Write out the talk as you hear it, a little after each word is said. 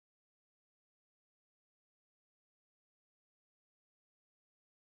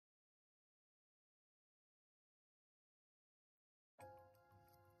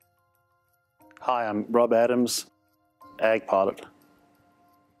Hi, I'm Rob Adams, Ag Pilot.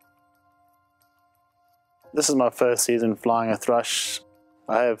 This is my first season flying a Thrush.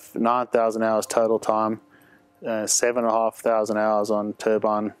 I have 9,000 hours total time, 7,500 hours on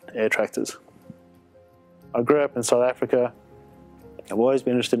turbine air tractors. I grew up in South Africa. I've always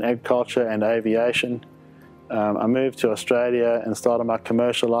been interested in agriculture and aviation. I moved to Australia and started my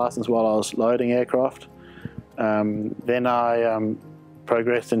commercial license while I was loading aircraft. Then I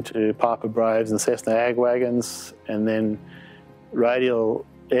progressed into Piper Braves and Cessna Ag wagons, and then radial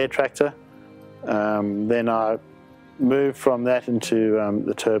air tractor. Then I moved from that into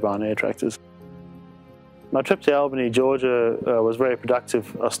the turbine air tractors. My trip to Albany, Georgia was very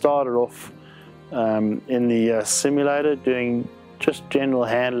productive. I started off in the simulator doing just general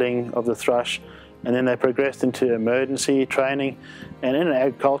handling of the Thrush, and then they progressed into emergency training. And in an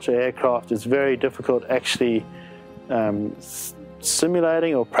agriculture aircraft, it's very difficult actually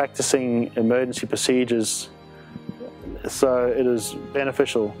simulating or practicing emergency procedures, so it is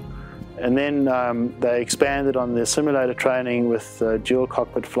beneficial. And then they expanded on the simulator training with dual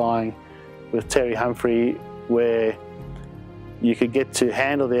cockpit flying with Terry Humphrey, where you could get to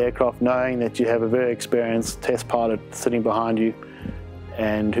handle the aircraft knowing that you have a very experienced test pilot sitting behind you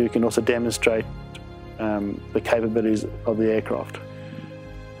and who can also demonstrate the capabilities of the aircraft.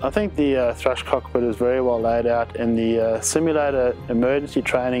 I think the Thrush cockpit is very well laid out, and the simulator emergency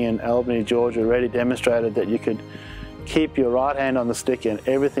training in Albany, Georgia really demonstrated that you could keep your right hand on the stick and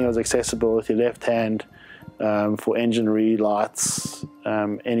everything was accessible with your left hand for engine relights,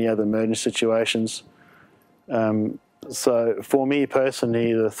 any other emergency situations. So for me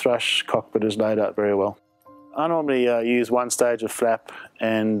personally, the Thrush cockpit is laid out very well. I normally use one stage of flap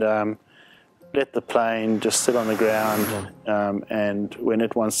and let the plane just sit on the ground, and when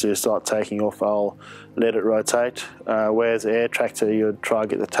it wants to start taking off, I'll let it rotate. Whereas the air tractor, you'd try to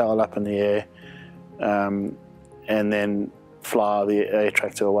get the tail up in the air and then fly the air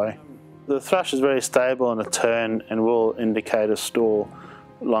tractor away. The Thrush is very stable in a turn and will indicate a stall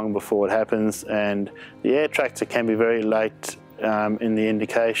long before it happens, and the air tractor can be very late in the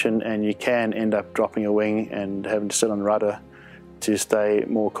indication, and you can end up dropping a wing and having to sit on rudder to stay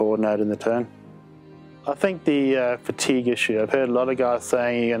more coordinated in the turn. I think the fatigue issue, I've heard a lot of guys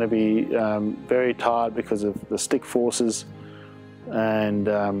saying you're going to be very tired because of the stick forces, and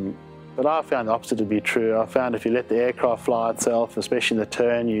but I found the opposite to be true. I found if you let the aircraft fly itself, especially in the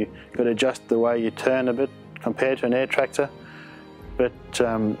turn, you've got to adjust the way you turn a bit compared to an air tractor. But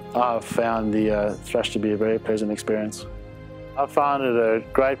I've found the Thrush to be a very pleasant experience. I found it a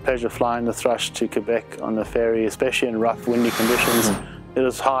great pleasure flying the Thrush to Quebec on the ferry, especially in rough, windy conditions. It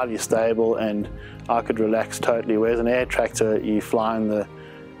was highly stable and I could relax totally, whereas an air tractor, you fly in the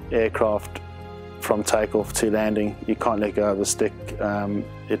aircraft from takeoff to landing. You can't let go of the stick.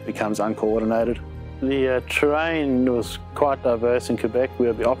 It becomes uncoordinated. The terrain was quite diverse in Quebec.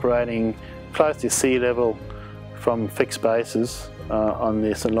 We'll be operating close to sea level from fixed bases on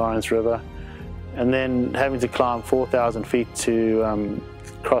the St. Lawrence River, and then having to climb 4,000 feet to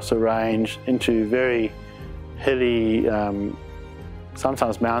cross a range into very hilly,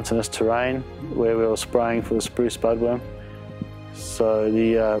 sometimes mountainous terrain where we were spraying for the spruce budworm. So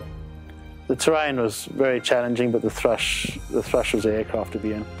the terrain was very challenging, but the Thrush was the aircraft to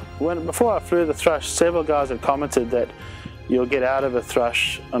be in. Before I flew the Thrush, several guys have commented that you'll get out of a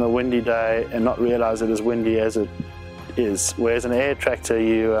Thrush on a windy day and not realize it as windy as it is, whereas an air tractor,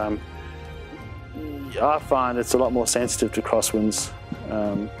 I find it's a lot more sensitive to crosswinds,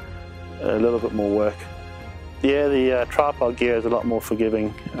 a little bit more work. Yeah, the tripod gear is a lot more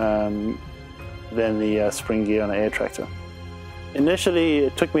forgiving than the spring gear on an air tractor. Initially,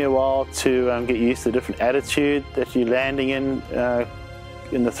 it took me a while to get used to the different attitude that you're landing in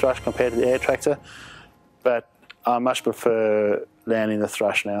the Thrush compared to the air tractor, but I much prefer landing the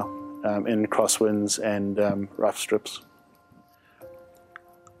Thrush now in crosswinds and rough strips.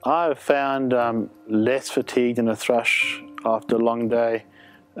 I've found less fatigued in a Thrush after a long day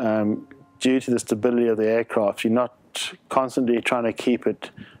due to the stability of the aircraft. You're not constantly trying to keep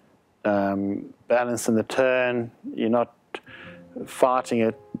it balanced in the turn. You're not fighting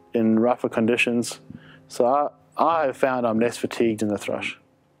it in rougher conditions. So I have found I'm less fatigued in the Thrush.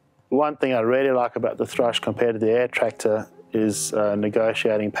 One thing I really like about the Thrush compared to the air tractor is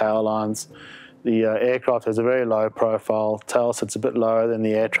negotiating power lines. The aircraft has a very low profile. Tail sits a bit lower than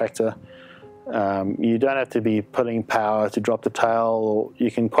the air tractor. You don't have to be pulling power to drop the tail, or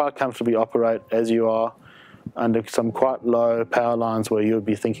you can quite comfortably operate as you are under some quite low power lines where you would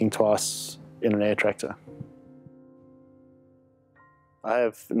be thinking twice in an air tractor. I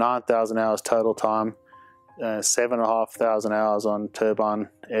have 9,000 hours total time, 7,500 hours on turbine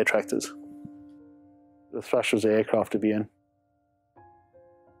air tractors. The Thrush was the aircraft to be in.